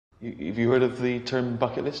Have you heard of the term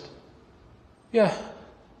bucket list? Yeah.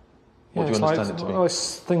 What do you understand it to be? Well,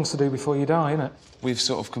 it's things to do before you die, isn't it? We've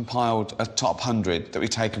sort of compiled a top 100 that we've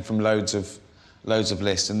taken from loads of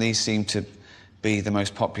lists, and these seem to be the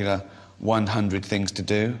most popular 100 things to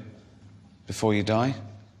do before you die.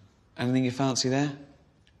 Anything you fancy there?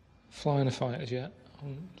 Flying a fighter jet. I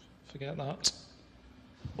wouldn't forget that.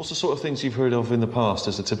 What's the sort of things you've heard of in the past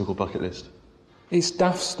as a typical bucket list? It's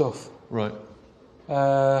daft stuff. Right.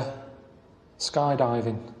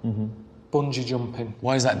 Skydiving. Bungee jumping.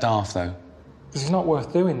 Why is that daft, though? Because it's not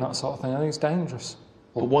worth doing, that sort of thing. I think it's dangerous.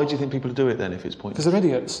 But why do you think people do it, then, if it's pointless? Because they're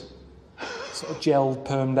idiots. Sort of gel,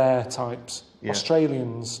 permed hair types. Yeah.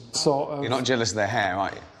 Australians, sort of... You're not jealous of their hair,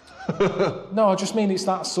 are you? No, I just mean it's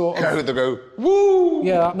that sort of... They go, woo!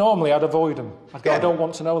 Yeah, normally I'd avoid them. I'd go, I don't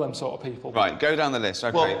want to know them sort of people. Right, go down the list,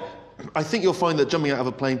 OK. Well, I think you'll find that jumping out of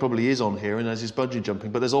a plane probably is on here, and as is bungee jumping,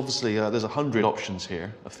 but there's obviously there's 100 options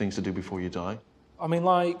here of things to do before you die. I mean,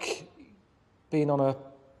 like, being on a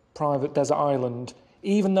private desert island,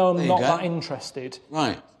 even though I'm not that interested...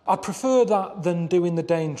 Right. I'd prefer that than doing the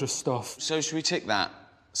dangerous stuff. So should we tick that?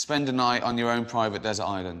 Spend a night on your own private desert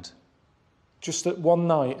island? Just at one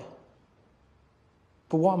night?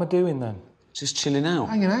 But what am I doing then? Just chilling out.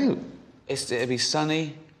 Hanging out. It'll be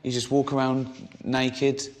sunny, you just walk around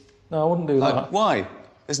naked. No, I wouldn't do that. Why?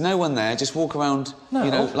 There's no one there, just walk around,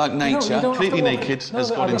 you know, like nature. You don't completely naked,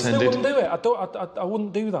 as God intended. I still wouldn't do it. I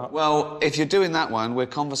wouldn't do that. Well, if you're doing that one, we're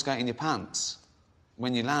confiscating your pants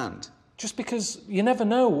when you land. Just because you never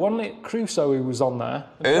know. Wasn't it Crusoe who was on there?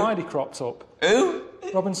 And Who? Friday cropped up. Who?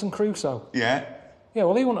 Robinson Crusoe. Yeah. Yeah,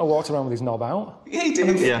 well, he wouldn't have walked around with his knob out. Yeah, he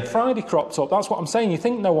did. Yeah. Friday cropped up. That's what I'm saying. You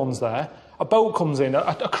think no one's there. A boat comes in,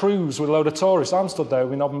 a cruise with a load of tourists. I'm stood there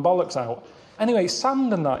with my knob and bollocks out. Anyway, it's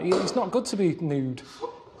sand and that. It's not good to be nude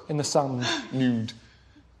in the sand. Nude.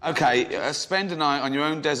 OK, spend a night on your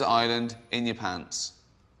own desert island in your pants.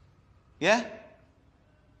 Yeah?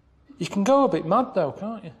 You can go a bit mad, though,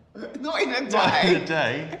 can't you? Not in a day. Not in a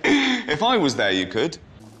day. If I was there, you could.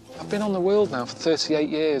 I've been on the world now for 38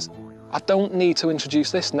 years. I don't need to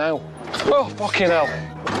introduce this now. Oh, fucking hell.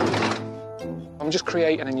 I'm just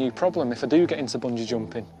creating a new problem if I do get into bungee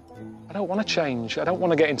jumping. I don't want to change. I don't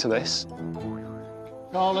want to get into this.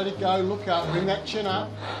 Carl, let it go. Look up. Bring that chin up.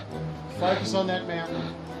 Focus on that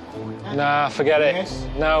mountain. Nah, forget it. Yes.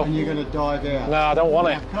 No. And you're going to dive out. No, I don't want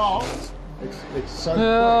it. Carl, it's so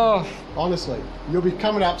Oh. quick. Honestly, you'll be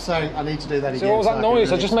coming up saying, I need to do that again. So what was that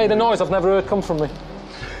noise? I just made a noise I've never heard come from me.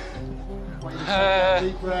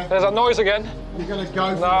 Deep breath. There's that noise again. You're going to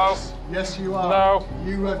go for No. this. Yes, you are. No.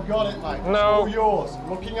 You have got it, mate. It's No. all yours.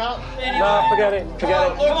 Looking up. No, forget it.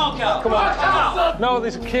 Forget it. Come on, Carl. Come on. No,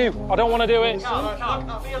 there's a queue. I don't want to do it.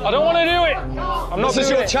 I don't want to do it. I'm not This is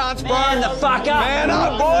doing your it. chance, Man the fuck up! Man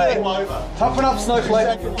up, boy! Toughen up,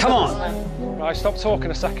 Snowflake. Come on. Right, stop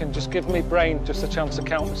talking a second. Just give me brain just a chance to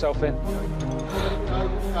count myself in. Bring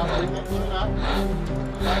that chin up.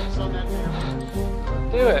 Focus on that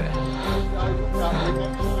mountain. Do it. Bring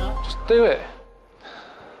that chin up. Just do it.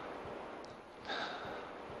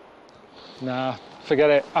 Nah, forget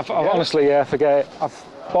it. I've honestly, yeah, forget it. I've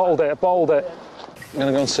bottled it. I'm going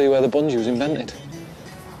to go and see where the bungee was invented.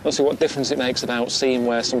 I'll see what difference it makes about seeing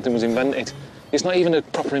where something was invented. It's not even a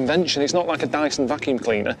proper invention. It's not like a Dyson vacuum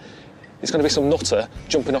cleaner. It's going to be some nutter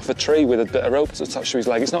jumping off a tree with a bit of rope attached to his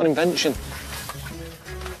leg. It's not an invention.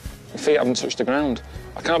 My feet haven't touched the ground.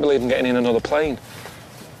 I can't believe I'm getting in another plane.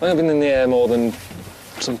 I've been in the air more than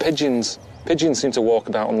some pigeons. Pigeons seem to walk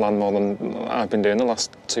about on land more than I've been doing the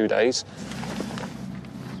last 2 days.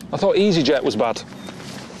 I thought EasyJet was bad.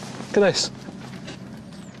 Look at this.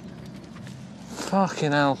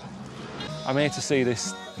 Fucking hell. I'm here to see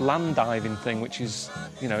this land diving thing, which is,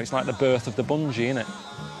 you know, it's like the birth of the bungee, innit?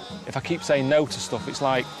 If I keep saying no to stuff, it's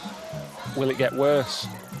like, will it get worse?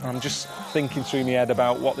 And I'm just thinking through my head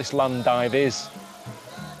about what this land dive is.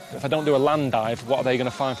 If I don't do a land dive, what are they going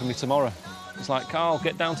to find for me tomorrow? It's like, Carl,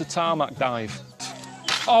 get down to tarmac dive.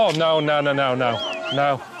 Oh,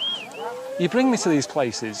 no. You bring me to these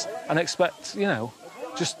places and expect, you know,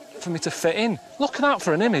 just for me to fit in. Looking out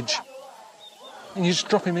for an image. And you're just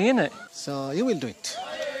dropping me in it. So you will do it?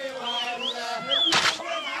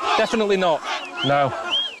 Definitely not. No.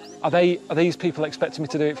 Are these people expecting me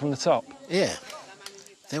to do it from the top? Yeah.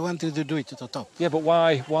 They want you to do it to the top. Yeah, but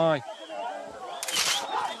why? Why?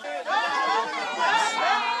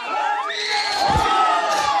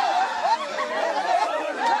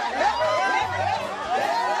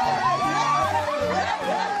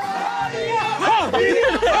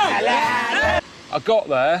 I got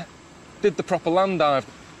there, did the proper land dive.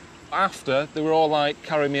 After, they were all like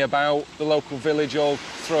carrying me about, the local village all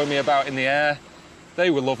throwing me about in the air. They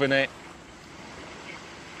were loving it.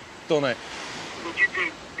 Done it.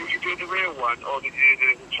 Did you do the real one, or did you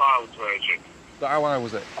do the child's version? How high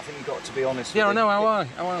was it? I think you've got to be honest. Yeah, I with know, it. how high?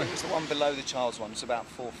 It was the one below the child's one. It's about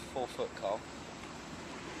 4 foot, Carl.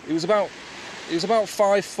 It was about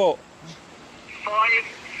 5 foot. 5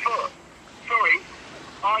 foot? Sorry,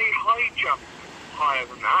 I high jumped higher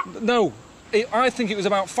than that. No, I think it was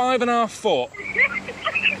about 5.5 foot.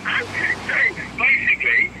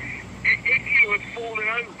 Basically, if you had fallen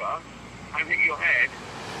over and hit your head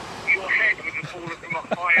would have fallen from a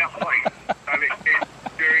higher height than it did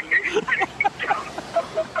during this.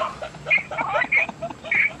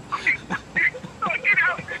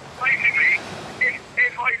 Basically,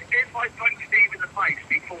 if I punch Steve in the face,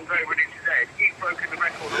 he falls over and hits his head, he's broken the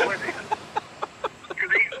record already.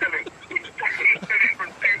 Because he's done it from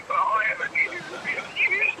 2 foot higher than you.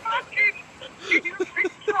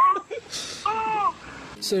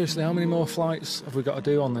 Seriously, how many more flights have we got to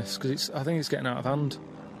do on this? Because I think it's getting out of hand.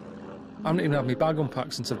 I haven't even had my bag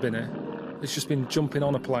unpacked since I've been here. It's just been jumping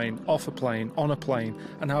on a plane, off a plane, on a plane,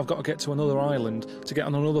 and now I've got to get to another island, to get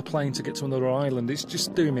on another plane to get to another island. It's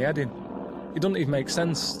just doing me head in. It doesn't even make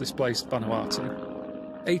sense, this place,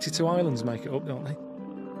 Vanuatu. 82 islands make it up, don't they?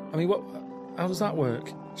 I mean, how does that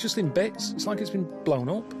work? It's just in bits. It's like it's been blown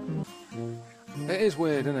up. It is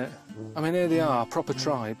weird, isn't it? I mean, here they are, proper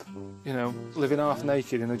tribe, you know, living half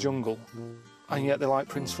naked in a jungle, and yet they're like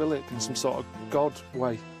Prince Philip in some sort of god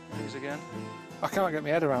way. Again. I can't get my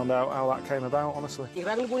head around how that came about, honestly.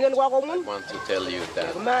 I want to tell you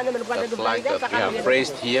that the flag that we have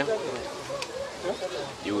raised here,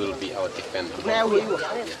 you will be our defender.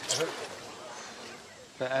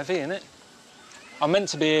 Bit heavy, innit? I'm meant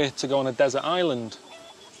to be here to go on a desert island.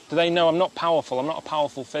 Do they know I'm not powerful? I'm not a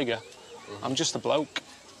powerful figure. I'm just a bloke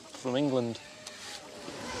from England.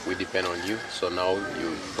 We depend on you, so now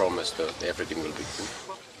you promise that everything will be good.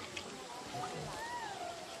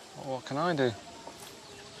 What can I do?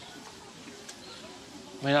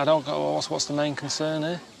 I mean, I don't go, what's the main concern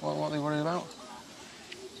here? What are they worried about?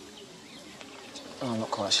 I'm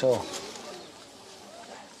not quite sure.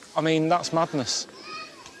 I mean, that's madness.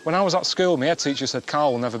 When I was at school, my head teacher said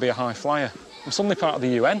Karl will never be a high flyer. I'm suddenly part of the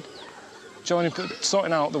UN,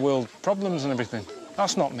 sorting out the world problems and everything.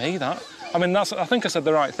 That's not me, that. I mean, I think I said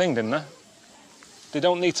the right thing, didn't I? They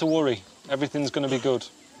don't need to worry. Everything's going to be good.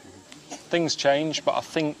 Things change, but I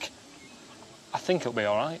think it'll be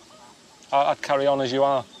all right. I'd carry on as you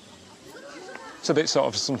are. It's a bit sort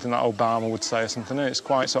of something that Obama would say or something. It's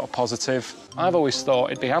quite sort of positive. I've always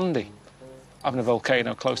thought it'd be handy having a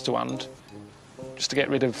volcano close to hand, just to get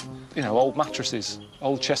rid of, you know, old mattresses,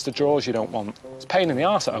 old chest of drawers you don't want. It's a pain in the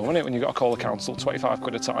arse at home, isn't it, when you've got to call the council, 25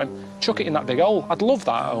 quid a time. Chuck it in that big hole. I'd love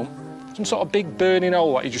that at home. Some sort of big burning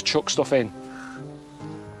hole that you just chuck stuff in.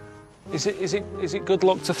 Is it good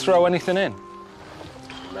luck to throw anything in?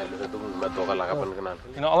 You're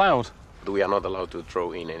not allowed? We are not allowed to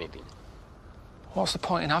throw in anything. What's the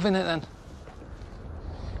point in having it then?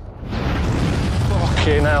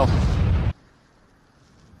 Fucking hell.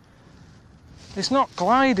 It's not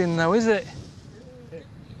gliding though, is it?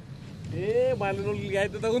 Look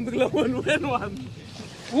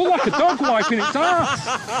like a dog wiping its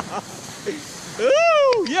ass.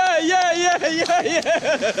 Ooh, yeah.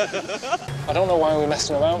 I don't know why we're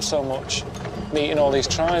messing around so much, meeting all these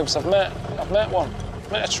tribes. I've met one,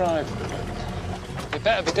 met a tribe. It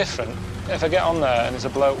better be different. If I get on there and there's a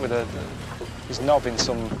bloke with he's knobbing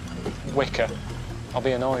some wicker, I'll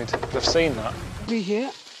be annoyed. I've seen that.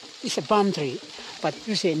 Here is a palm tree, but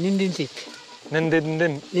you say nindindip.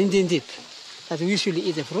 Nindindip. Nindindip. That we usually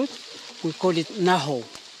eat the fruit. We call it naho.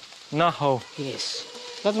 Naho. Yes.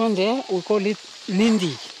 That one there, we call it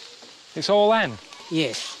nindi. It's all N?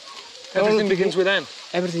 Yes. Everything begins with N?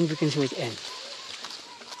 Everything begins with N.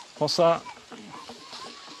 What's that?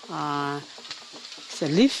 It's a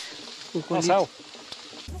leaf. We call That's it... how.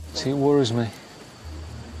 See, it worries me.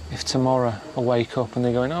 If tomorrow I wake up and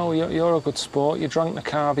they're going, oh, you're a good sport, you drank the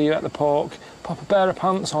carver, you ate the pork, pop a pair of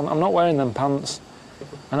pants on. I'm not wearing them pants.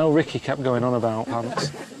 I know Ricky kept going on about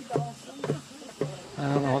pants.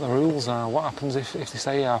 I don't know what the rules are. What happens if they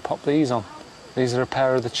say, yeah, pop these on? These are a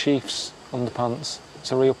pair of the chief's underpants.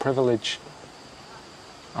 It's a real privilege.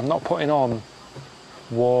 I'm not putting on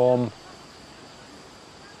warm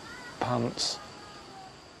pants.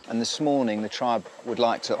 And this morning, the tribe would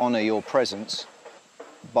like to honour your presence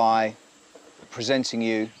by presenting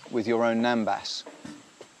you with your own nambas,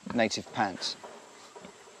 native pants.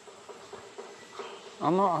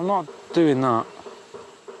 I'm not doing that.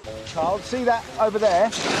 Child, see that over there?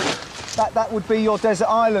 That would be your desert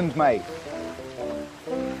island, mate.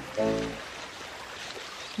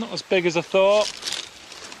 Not as big as I thought.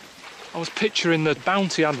 I was picturing the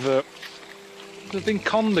Bounty advert. They've been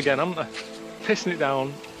conned again, haven't they? Pissing it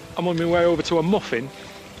down. I'm on my way over to a muffin.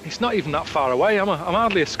 It's not even that far away, am I? I'm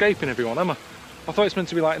hardly escaping everyone, am I? I thought it's meant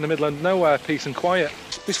to be like in the middle of nowhere, peace and quiet.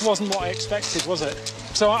 This wasn't what I expected, was it?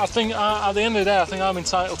 So I think, at the end of the day, I think I'm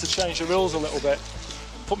entitled to change the rules a little bit.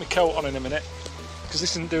 Put my coat on in a minute, because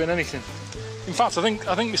this isn't doing anything. In fact, I think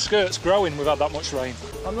my skirt's growing. We've had that much rain.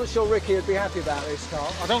 I'm not sure Ricky would be happy about this,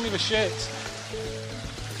 Carl. I don't give a shit.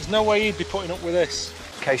 There's no way he'd be putting up with this.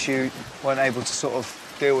 In case you weren't able to sort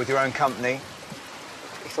of deal with your own company,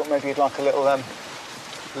 you thought maybe you'd like a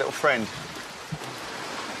little friend.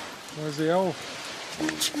 Where's the hole?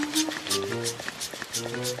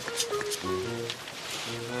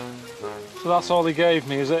 So that's all he gave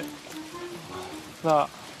me, is it? That.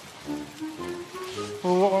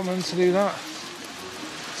 Well, what am I meant to do that?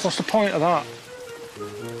 What's the point of that?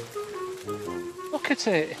 Look at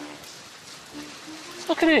it.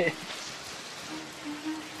 Look at it.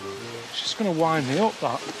 It's just going to wind me up,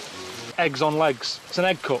 that. Eggs on legs. It's an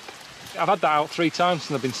egg cup. I've had that out 3 times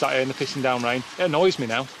since I've been sat here in the pissing down rain. It annoys me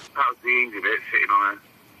now. That was the easy bit, sitting on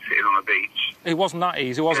a beach. It wasn't that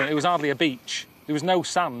easy, was it? It was hardly a beach. There was no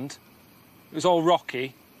sand. It was all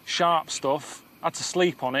rocky, sharp stuff. I had to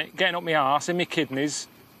sleep on it, getting up my arse, in my kidneys,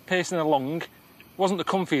 piercing a lung. It wasn't the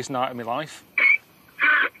comfiest night of my life.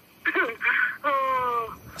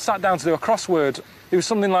 I sat down to do a crossword. It was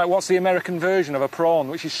something like, what's the American version of a prawn,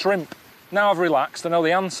 which is shrimp. Now I've relaxed, I know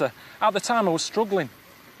the answer. At the time, I was struggling.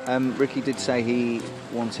 Ricky did say he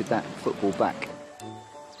wanted that football back.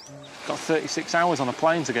 Got 36 hours on a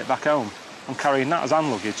plane to get back home. I'm carrying that as hand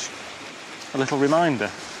luggage. A little reminder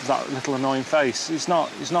of that little annoying face. He's not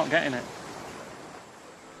getting it.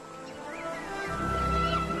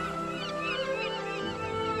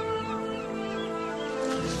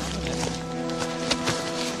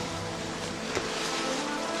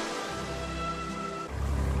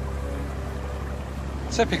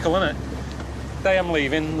 Typical, isn't it? Day I'm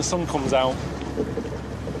leaving, the sun comes out.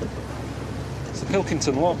 It's the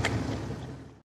Pilkington look.